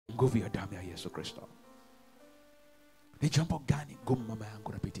nguvu ya damu ya Yesu Kristo. Ni jambo gani gumu mama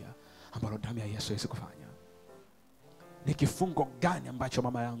yangu napitia ambalo damu ya Yesu haiwezi kufanya? Ni kifungo gani ambacho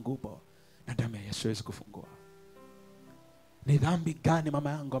mama yangu upo na damu ya Yesu haiwezi kufungua? Ni dhambi gani mama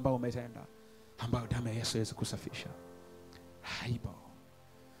yangu ambayo umetenda ambayo damu ya Yesu haiwezi kusafisha? Haipo.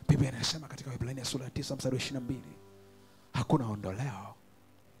 Biblia inasema katika Waebrania sura 9 mstari 22, hakuna ondoleo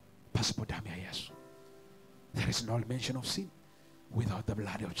pasipo damu ya Yesu. There is no mention of sin without the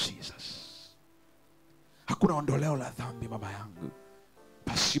blood of Jesus. Hakuna ondoleo la dhambi mama yangu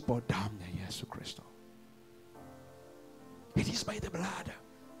pasipo damu ya Yesu Kristo. It is by the blood.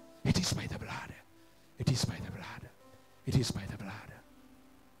 It is by the blood. It is by the blood. It is by the blood.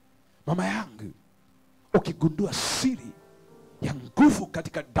 Mama yangu, ukigundua siri ya nguvu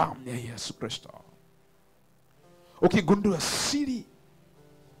katika damu ya Yesu Kristo, ukigundua siri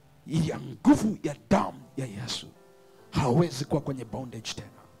ya nguvu ya damu ya Yesu, hauwezi kuwa kwenye bondage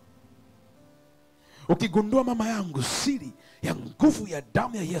tena. Ukigundua mama yangu siri ya nguvu ya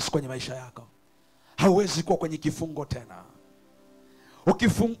damu ya Yesu kwenye maisha yako, hauwezi kuwa kwenye kifungo tena.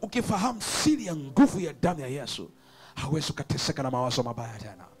 Ukifahamu siri ya nguvu ya damu ya Yesu, hauwezi kuteseka na mawazo mabaya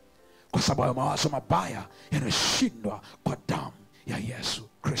tena, kwa sababu mawazo mabaya yanashindwa kwa damu ya Yesu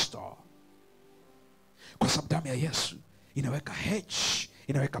Kristo. Kwa sababu damu ya Yesu inaweka hedge,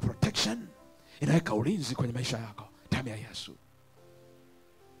 inaweka protection, inaweka ulinzi kwenye maisha yako. Damu ya Yesu,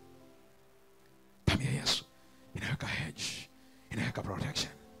 damu ya Yesu inaweka hedge, inaweka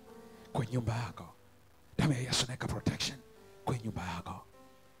protection kwenye nyumba yako. Damu ya Yesu inaweka protection kwenye nyumba yako.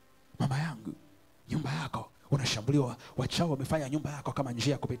 Mama yangu, nyumba yako unashambuliwa, wachawi wamefanya nyumba yako kama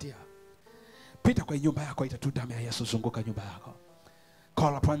njia ya kupitia. Pita kwenye nyumba yako, ita tu damu ya Yesu, zunguka nyumba yako.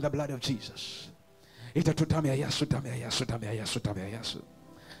 Call upon the blood of Jesus. Ita tu damu ya Yesu, damu ya Yesu, damu ya Yesu, damu ya Yesu.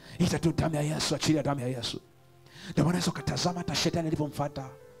 Ita tu damu ya Yesu, achilia damu ya Yesu. Ndio maana Yesu katazama hata shetani alipomfuata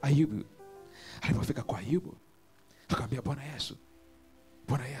Ayubu. Alipofika kwa Ayubu, akamwambia Bwana Yesu,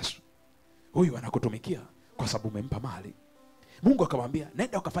 Bwana Yesu, huyu anakutumikia kwa sababu umempa mali. Mungu akamwambia,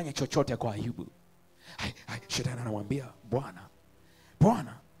 nenda ukafanya chochote kwa Ayubu. Shetani anamwambia,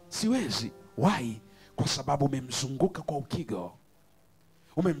 Bwana, siwezi. Why? Kwa sababu umemzunguka kwa ukigo,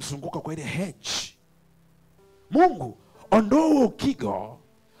 umemzunguka kwa ile hedge. Mungu, ondoa ukigo,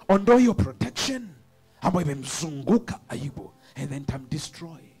 ondoa hiyo protection ambayo imemzunguka Ayubu, and then tam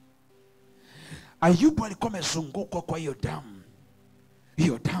destroy. Ayubu alikuwa amezungukwa kwa hiyo damu,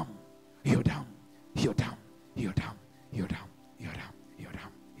 hiyo damu, hiyo damu, hiyo damu, hiyo damu, hiyo damu, hiyo damu, hiyo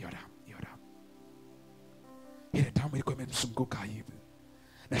damu, hiyo damu, hiyo damu. Ile damu ilikuwa imemzunguka Ayubu,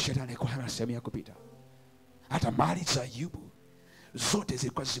 na shetani alikuwa hana sehemu ya kupita. Hata mali za Ayubu zote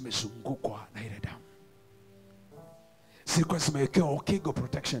zilikuwa zimezungukwa na ile damu, zilikuwa zimewekewa ukigo,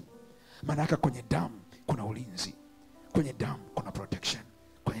 protection. Maana kwenye damu kuna ulinzi, kwenye damu kuna protection,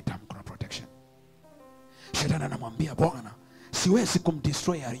 kwenye damu kuna protection. Shetani anamwambia Bwana, siwezi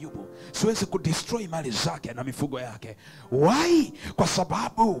kumdestroy Ayubu, siwezi kudestroy mali zake na mifugo yake. Why? Kwa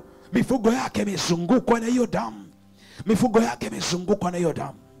sababu mifugo yake imezungukwa na hiyo damu. Mifugo yake imezungukwa na hiyo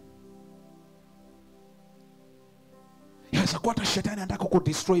damu. Yaweza kuwa hata shetani anataka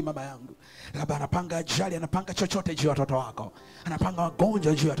kudestroy mama yangu. Labda anapanga ajali, anapanga chochote juu ya watoto wako, anapanga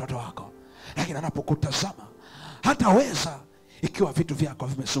magonjwa juu ya watoto wako. Lakini anapokutazama, hataweza ikiwa vitu vyako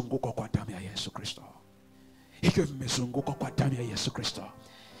vimezungukwa kwa damu ya Yesu Kristo. Ikiwa vimezungukwa kwa damu ya Yesu Kristo.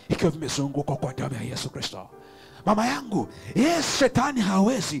 Ikiwa vimezungukwa kwa damu ya Yesu Kristo. Mama yangu, yes, shetani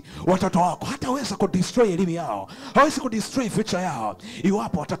hawezi watoto wako, hataweza kudestroy elimu yao, hawezi kudestroy future yao,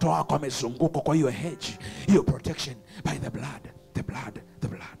 iwapo watoto wako wamezungukwa kwa hiyo hedge, hiyo protection by the blood, the blood, the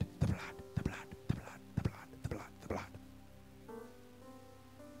blood, the blood, the blood, the blood, the blood, the blood, the blood.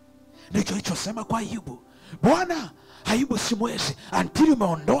 Ndicho alichosema kwa Ayubu. Bwana, Ayubu simwezi until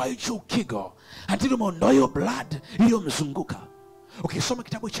umeondoa hicho ukigo, until umeondoa hiyo blood iliyomzunguka. Ukisoma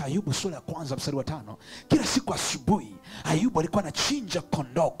kitabu cha Ayubu sura ya 1 mstari wa 5, kila siku asubuhi Ayubu alikuwa anachinja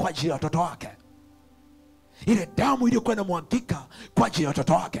kondoo kwa ajili ya watoto wake. Ile damu iliyokuwa inamwagika kwa ajili ya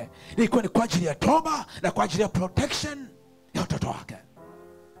watoto wake ilikuwa ni kwa ajili ya toba na kwa ajili ya protection ya watoto wake.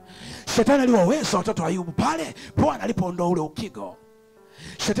 Shetani aliwaweza watoto wa Ayubu pale Bwana alipoondoa ule ukigo.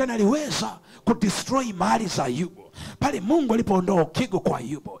 Shetani aliweza kudestroy mali za Ayubu pale Mungu alipoondoa ukigo kwa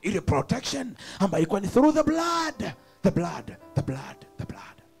Ayubu, ile protection ambayo ilikuwa ni through the blood. The blood, the blood, the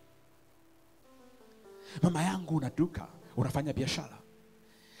blood. Mama yangu, unaduka, unafanya biashara,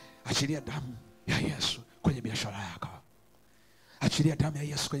 achilia damu ya Yesu kwenye biashara yako. Achilia damu ya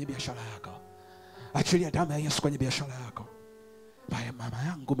Yesu kwenye biashara yako. Achilia damu ya Yesu kwenye biashara yako. Mama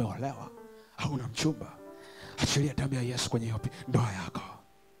yangu, umeolewa, hauna mchumba, achilia damu ya Yesu kwenye ndoa yako.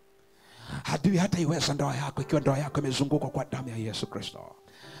 Adui hata iweza ndoa yako ikiwa ndoa yako imezungukwa kwa damu ya Yesu Kristo.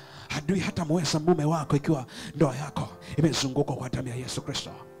 Adui hata mweza mume wako ikiwa ndoa yako imezungukwa kwa damu ya Yesu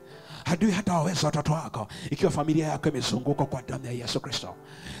Kristo. Adui hata waweza watoto wako ikiwa familia yako imezungukwa kwa damu ya Yesu Kristo.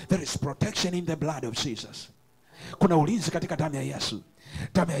 There is protection in the blood of Jesus. Kuna ulinzi katika damu ya Yesu.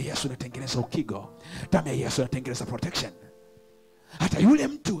 Damu ya Yesu inatengeneza ukigo. Damu ya Yesu inatengeneza protection. Hata yule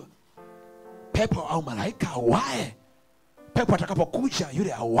mtu, pepo au malaika awaye, pepo atakapokuja,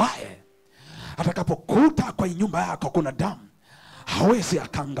 yule awaye atakapokuta kwenye nyumba yako kuna damu, hawezi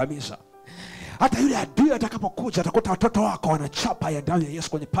akaangamiza. Hata yule adui atakapokuja, atakuta watoto wako wana chapa ya damu ya Yesu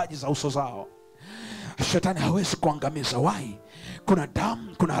kwenye paji za uso zao, shetani hawezi kuangamiza. Why? Kuna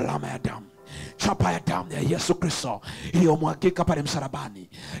damu, kuna alama ya damu, chapa ya damu ya Yesu Kristo iliyomwagika pale msalabani.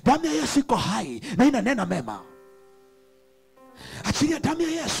 Damu ya Yesu iko hai na inanena mema. Achilia damu ya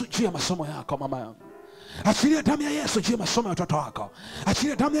Yesu juu ya masomo yako, mama yangu. Achilia damu ya Yesu juu ya masomo ya watoto wako.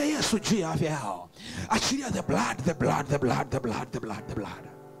 Achilia damu ya Yesu juu ya afya yao. Achilia the blood, the blood, the blood, the blood, the blood, the blood.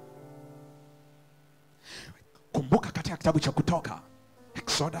 Kumbuka katika kitabu cha Kutoka,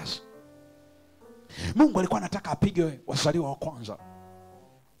 Exodus, Mungu alikuwa anataka apige wazaliwa wa kwanza.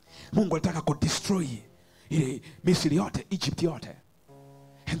 Mungu alitaka kudestroy ile Misri yote, Egypt yote.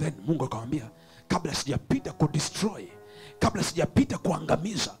 And then Mungu akamwambia, kabla sijapita kudestroy, kabla sijapita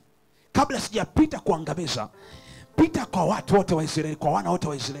kuangamiza, kabla sijapita kuangamiza, pita kwa watu wote wa Israeli, kwa wana wote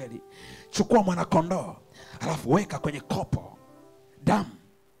wa Israeli. Chukua mwana kondoo, alafu weka kwenye kopo damu.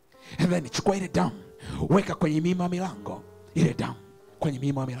 And then chukua ile damu, weka kwenye mima milango. Ile damu kwenye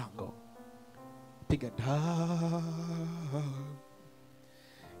mima milango. Piga damu.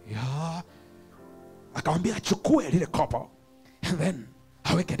 Ya. Akamwambia chukue lile kopo, and then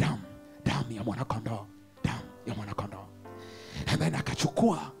aweke damu. Damu ya mwana kondoo. Damu ya mwana kondoo. And then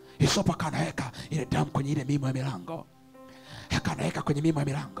akachukua hisopo, akanaweka ile damu kwenye ile mima ya milango. Akanaweka kwenye mima ya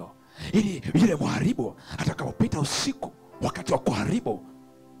milango, ili yule mharibu atakapopita usiku, wakati wa kuharibu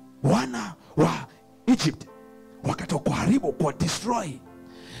wana wa Egypt, wakati wa kuharibu, kwa destroy,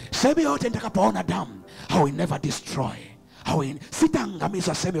 sehemu yote nitakapoona damu, I will never destroy.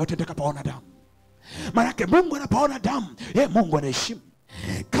 Sitaangamiza sehemu yote nitakapoona damu. Maana Mungu anapoona damu, Mungu anaheshimu.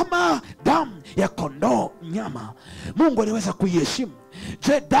 Kama damu ya kondoo nyama Mungu anaweza kuiheshimu,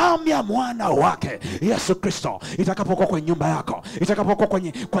 je, damu ya mwana wake Yesu Kristo itakapokuwa kwenye nyumba yako, itakapokuwa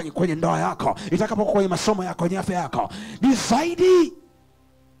kwenye ndoa yako, itakapokuwa kwenye masomo yako, kwenye afya yako, ni zaidi,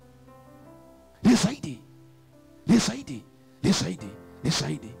 ni zaidi, ni zaidi, ni zaidi, ni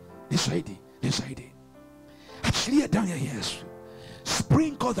zaidi, ni zaidi, ni zaidi. Achilia damu ya Yesu.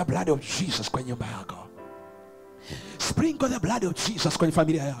 Sprinkle the blood of Jesus kwenye nyumba yako. Sprinkle the blood of Jesus kwenye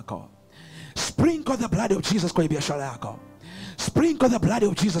familia yako. Sprinkle the blood of Jesus kwenye biashara yako. Sprinkle the blood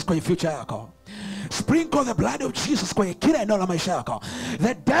of Jesus kwenye future yako. Sprinkle the blood of Jesus kwenye kila eneo la maisha yako.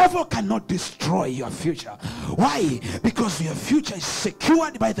 The devil cannot destroy your future. Why? Because your future is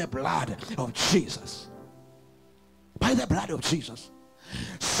secured by the blood of Jesus. By the blood of Jesus.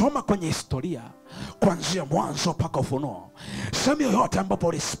 Soma kwenye historia kuanzia mwanzo mpaka Ufunuo. Sehemu yoyote ambapo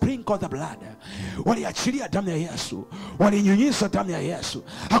wali sprinkle the blood, waliachilia damu ya Yesu, walinyunyiza damu ya Yesu,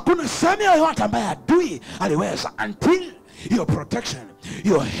 hakuna sehemu yoyote ambaye adui aliweza, until your protection,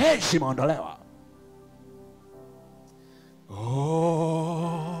 your hedge imeondolewa.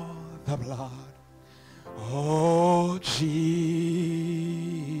 Oh, the blood. Oh, Jesus.